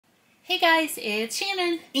Hey guys, it's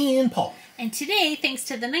Shannon. And Paul. And today, thanks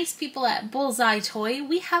to the nice people at Bullseye Toy,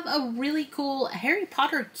 we have a really cool Harry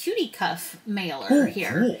Potter Cutie Cuff mailer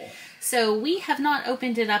here. Cool. So we have not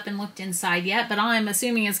opened it up and looked inside yet, but I'm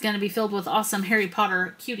assuming it's going to be filled with awesome Harry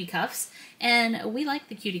Potter Cutie Cuffs. And we like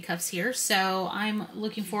the Cutie Cuffs here, so I'm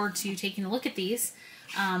looking forward to taking a look at these.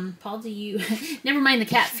 Paul, do you... Never mind the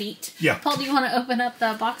cat feet. Yeah. Paul, do you want to open up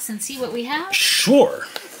the box and see what we have? Sure.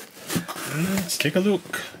 Let's take a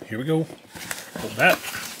look. Here we go. Hold that.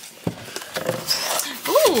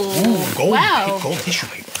 Ooh, gold, wow. Gold tissue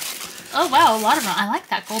paper. Oh, wow, a lot of them. I like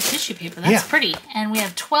that gold tissue paper. That's yeah. pretty. And we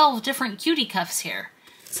have 12 different cutie cuffs here.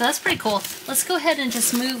 So that's pretty cool. Let's go ahead and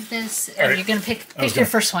just move this. Oh, right. You're going to pick your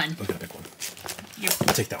first one. I was going to pick one.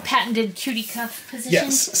 I'll take that one. Patented cutie cuff position.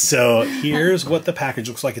 Yes. So here's what the package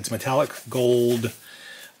looks like. It's metallic gold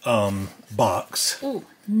box. Ooh,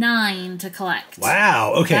 9 to collect.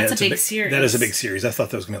 Wow. Okay. That's a big series. That is a big series. I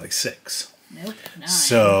thought that was going to be like 6. Nope, 9.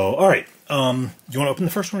 So, all right. Do you want to open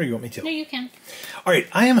the first one or you want me to? No, you can. All right.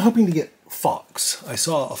 I am hoping to get fox. I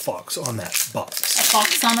saw a fox on that box. A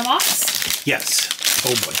fox on the box? Yes.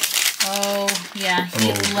 Oh, boy. Oh, yeah.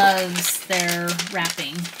 He loves their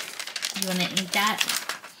wrapping. You want to eat that?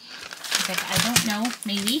 Okay, I don't know.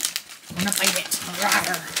 Maybe. I'm going to bite it.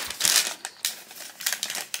 Rawr.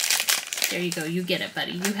 There you go. You get it,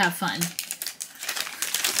 buddy. You have fun.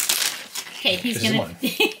 Okay, he's going to...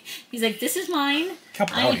 He's like, this is mine. How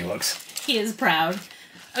proud he looks. He is proud.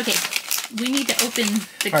 Okay, we need to open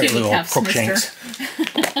the cutie cuffs, mister.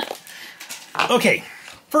 Okay,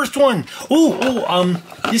 first one.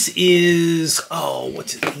 This is,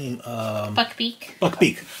 what's his name? Buckbeak.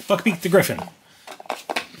 Buckbeak the Griffin.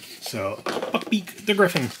 So, Buckbeak the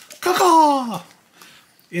Griffin. Caw-caw!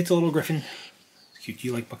 It's a little griffin. Cute. Do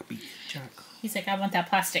you like Buckbeak, Jack? He's like, I want that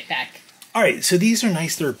plastic back. All right, so these are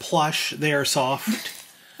nice. They're plush. They are soft.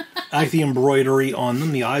 I like the embroidery on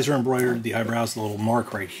them. The eyes are embroidered. The eyebrows, a little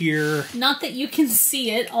mark right here. Not that you can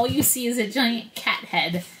see it. All you see is a giant cat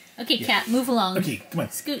head. Okay, yeah. Cat, move along. Okay, come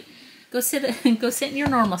on. Scoot. Go sit in your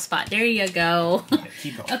normal spot. There you go. Okay,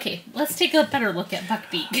 keep going. Okay, let's take a better look at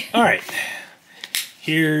Buckbeak. All right.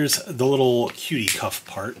 Here's the little cutie cuff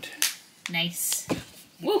part. Nice.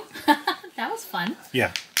 Woo! That was fun.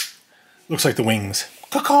 Yeah. Looks like the wings.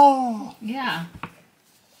 Caw-caw! Yeah.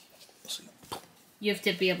 You have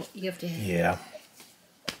to be able... Yeah.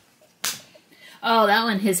 Oh, that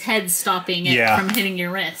one, his head's stopping it from hitting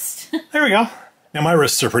your wrist. There we go. Now, my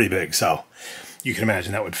wrists are pretty big, so you can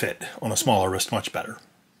imagine that would fit on a smaller wrist much better.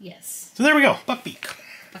 Yes. So there we go. Buckbeak.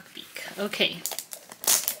 Buckbeak. Okay.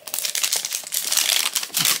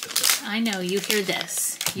 I know, you hear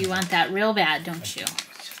this. You want that real bad, don't you?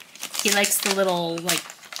 He likes the little, like,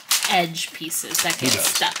 edge pieces that get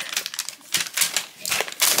stuck.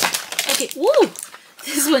 Okay, woo!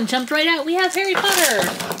 This one jumped right out. We have Harry Potter.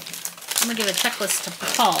 I'm going to give a checklist to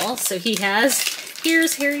Paul. So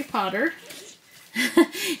here's Harry Potter.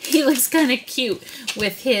 He looks kind of cute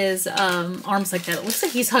with his arms like that. It looks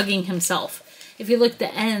like he's hugging himself. If you look,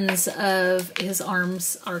 the ends of his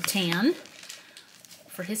arms are tan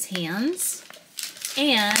for his hands.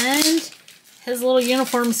 And his little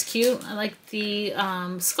uniform's cute. I like the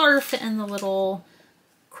scarf and the little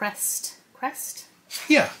crest. Crest?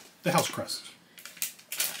 Yeah, the house crest.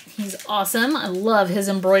 He's awesome. I love his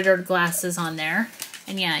embroidered glasses on there.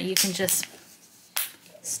 And yeah, you can just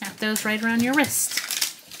snap those right around your wrist.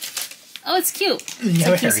 Oh, it's cute. It's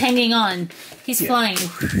like he's hanging on. He's flying.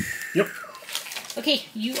 Yep. Okay,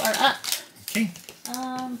 you are up. Okay.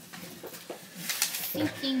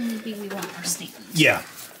 Thinking maybe we want our stamps. Yeah,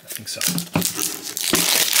 I think so.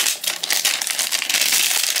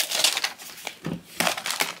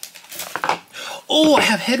 Oh, I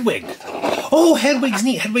have Hedwig. Oh, Hedwig's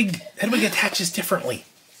neat. Hedwig attaches differently.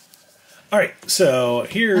 All right, so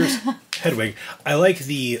here's Hedwig. I like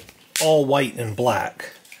the all white and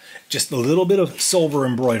black. Just a little bit of silver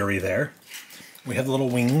embroidery there. We have the little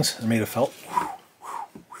wings. They're made of felt.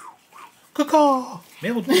 Caw-caw!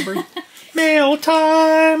 Mail delivery. Mail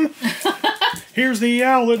time! Here's the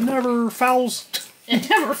owl that never fouls. It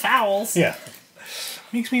never fouls. Yeah.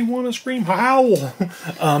 Makes me want to scream, howl.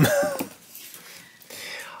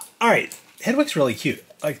 Alright, Hedwig's really cute.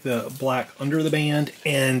 Like the black under the band,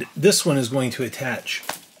 and this one is going to attach.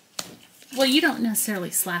 Well, you don't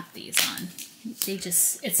necessarily slap these on. They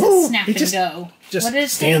just, it says snap and go. Just what did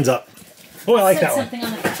it stands say? up. Oh, I like that one. Something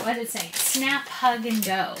on the front. What did it say? Snap, hug, and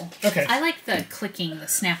go. Okay. I like the clicking, the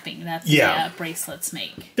snapping that the bracelets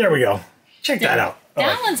make. There we go. Check that out.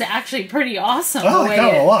 That one's actually pretty awesome. Oh, I like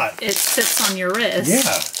that one a lot. It sits on your wrist.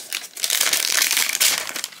 Yeah.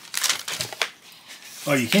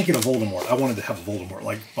 Oh, you can't get a Voldemort. I wanted to have a Voldemort,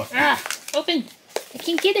 like Buckbeak. Ah, open. I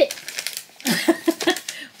can't get it.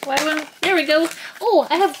 There we go. Oh,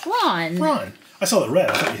 I have Ron. Ron. I saw the red.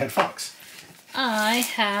 I thought you had Fox. I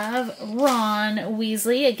have Ron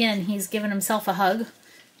Weasley. Again, he's giving himself a hug.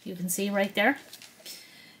 You can see right there.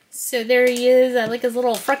 So there he is. I like his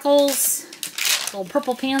little freckles. Little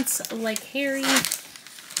purple pants like Harry.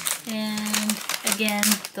 And again,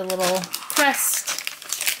 the little crest.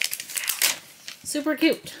 Super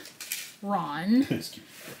cute. Ron.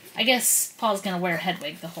 I guess Paul's going to wear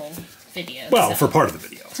Hedwig the whole video. Well, so. for part of the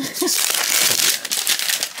video.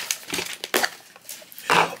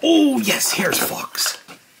 Oh, yes, here's Fox.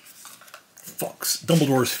 Fox.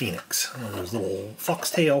 Dumbledore's Phoenix. There's a little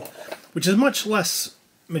foxtail, which is much less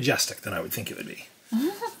majestic than I would think it would be.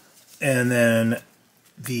 And then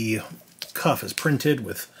the cuff is printed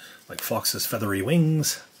with, like, Fox's feathery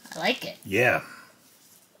wings. I like it. Yeah.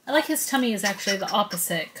 I like his tummy is actually the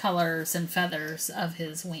opposite colors and feathers of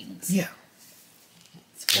his wings. Yeah.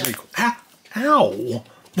 It's very cool. Ow!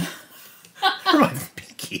 My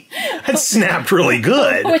pinky. That snapped really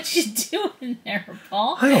good. What you doing there,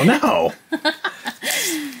 Paul? I don't know.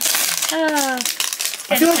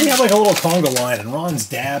 I feel like we have like a little conga line and Ron's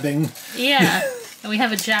dabbing. Yeah. And we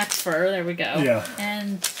have a Jack fur. There we go. Yeah.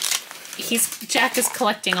 And Jack is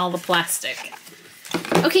collecting all the plastic.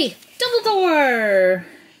 Okay, Dumbledore.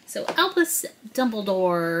 So Albus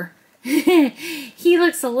Dumbledore. He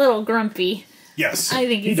looks a little grumpy. Yes. I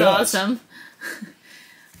think he's awesome.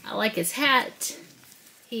 I like his hat.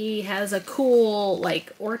 He has a cool,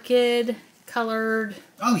 like, orchid colored.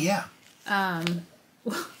 Oh, yeah. Oh,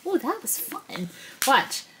 that was fun.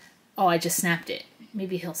 Watch. Oh, I just snapped it.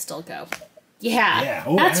 Maybe he'll still go. Yeah. Yeah.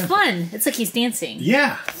 Oh, that's fun. It's like he's dancing.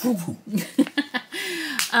 Yeah.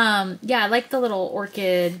 Yeah, I like the little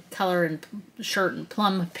orchid color and shirt and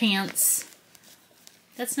plum pants.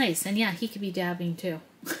 That's nice. And yeah, he could be dabbing too.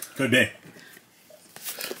 Could be.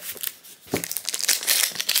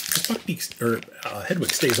 Buckbeak or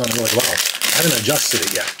Hedwig stays on really well. I haven't adjusted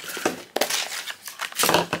it yet.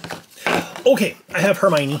 Okay, I have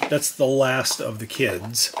Hermione. That's the last of the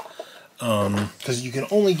kids. Because you can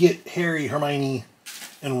only get Harry, Hermione,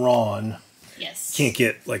 and Ron. Yes. Can't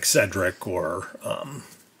get like Cedric or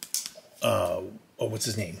what's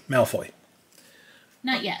his name? Malfoy.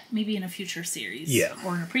 Not yet. Maybe in a future series. Yeah.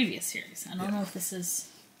 Or in a previous series. I don't know if this is...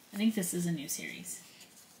 I think this is a new series.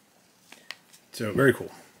 So, very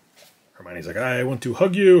cool. Hermione's like, I want to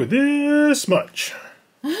hug you this much.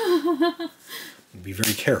 Be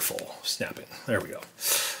very careful snapping. There we go.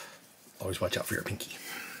 Always watch out for your pinky.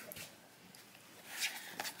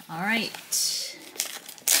 All right.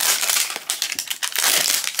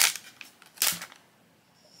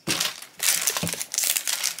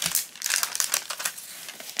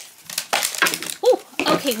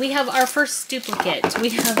 Okay, we have our first duplicate. We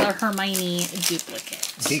have a Hermione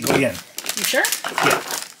duplicate. Okay, go again. You sure? Yeah.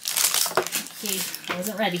 Okay, I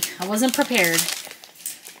wasn't ready. I wasn't prepared.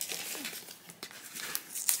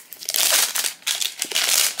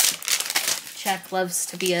 Jack loves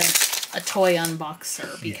to be a toy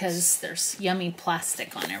unboxer because there's yummy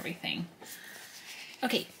plastic on everything.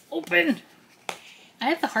 Okay, open! I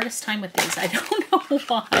have the hardest time with these. I don't know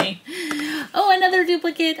why. Oh, another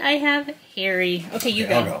duplicate. I have Harry. Okay, you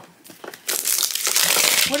go. I'll go.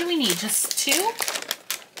 What do we need? Just two?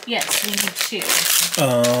 Yes, we need two.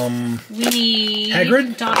 We need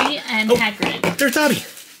Hagrid? Dobby and Hagrid. There's Dobby.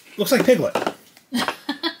 Looks like Piglet.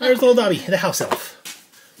 There's little Dobby, the house elf.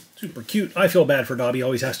 Super cute. I feel bad for Dobby.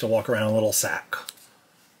 Always has to walk around in a little sack.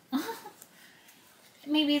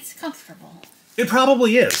 Maybe it's comfortable. It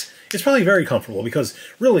probably is. It's probably very comfortable because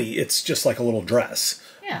really it's just like a little dress.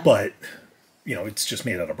 Yeah. But, you know, it's just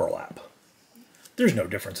made out of burlap. There's no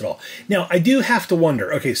difference at all. Now, I do have to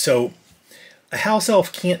wonder, okay, so a house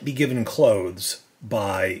elf can't be given clothes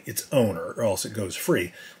by its owner or else it goes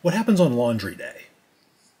free. What happens on laundry day?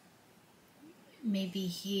 Maybe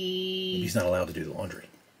He's not allowed to do the laundry.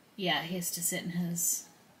 Yeah, he has to sit in his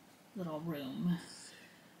little room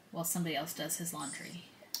while somebody else does his laundry.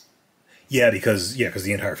 Yeah, because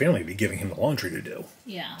the entire family would be giving him the laundry to do.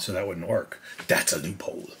 Yeah. So that wouldn't work. That's a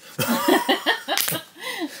loophole.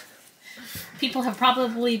 People have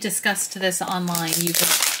probably discussed this online. You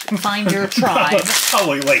can find your tribe.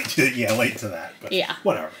 Probably late to that. But yeah.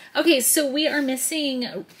 Whatever. Okay, so we are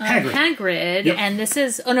missing Hagrid. Yep. And this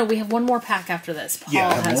is... Oh, no, we have one more pack after this. Paul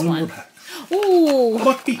has one one. more pack. Ooh,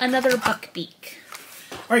 Buckbeak. another Buckbeak.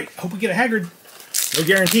 All right, hope we get a Hagrid. No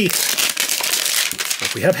guarantee.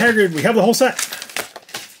 If we have Hagrid, we have the whole set.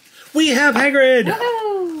 We have Hagrid!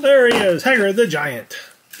 Woohoo! There he is, Hagrid the Giant.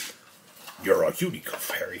 You're a cutie cuff,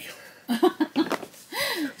 Harry.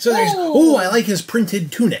 So there's, oh, I like his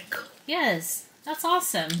printed tunic. Yes, that's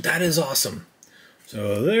awesome. That is awesome.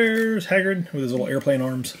 So there's Hagrid with his little airplane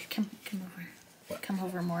arms. Come over. What? Come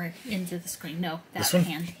over more into the screen. No, that This one?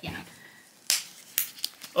 hand. Yeah.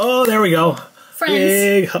 Oh, there we go. Friends.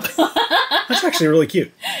 Big hug. That's actually really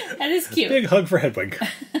cute. That is cute. Big hug for Hedwig.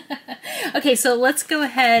 Okay, so let's go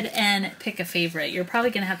ahead and pick a favorite. You're probably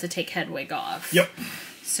going to have to take Hedwig off. Yep.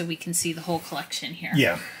 So we can see the whole collection here.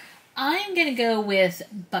 Yeah. I'm going to go with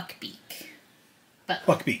Buckbeak. But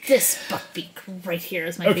Buckbeak. this Buckbeak right here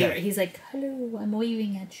is my favorite. He's like, hello, I'm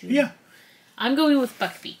waving at you. Yeah. I'm going with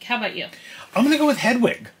Buckbeak. How about you? I'm going to go with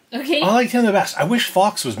Hedwig. Okay. I liked him the best. I wish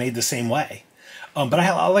Fox was made the same way. But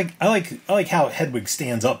I like how Hedwig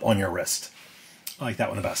stands up on your wrist. I like that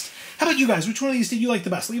one the best. How about you guys? Which one of these did you like the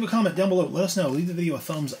best? Leave a comment down below. Let us know. Leave the video a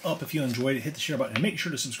thumbs up if you enjoyed it. Hit the share button and make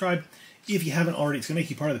sure to subscribe if you haven't already. It's going to make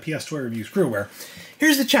you part of the PS Toy Reviews crew. Where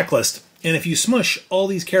here's the checklist, and if you smush all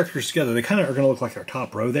these characters together, they kind of are going to look like their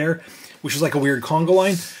top row there, which is like a weird conga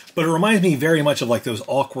line. But it reminds me very much of like those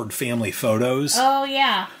awkward family photos. Oh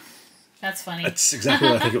yeah, that's funny. That's exactly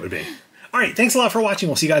what I think it would be. All right, thanks a lot for watching.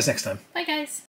 We'll see you guys next time. Bye guys.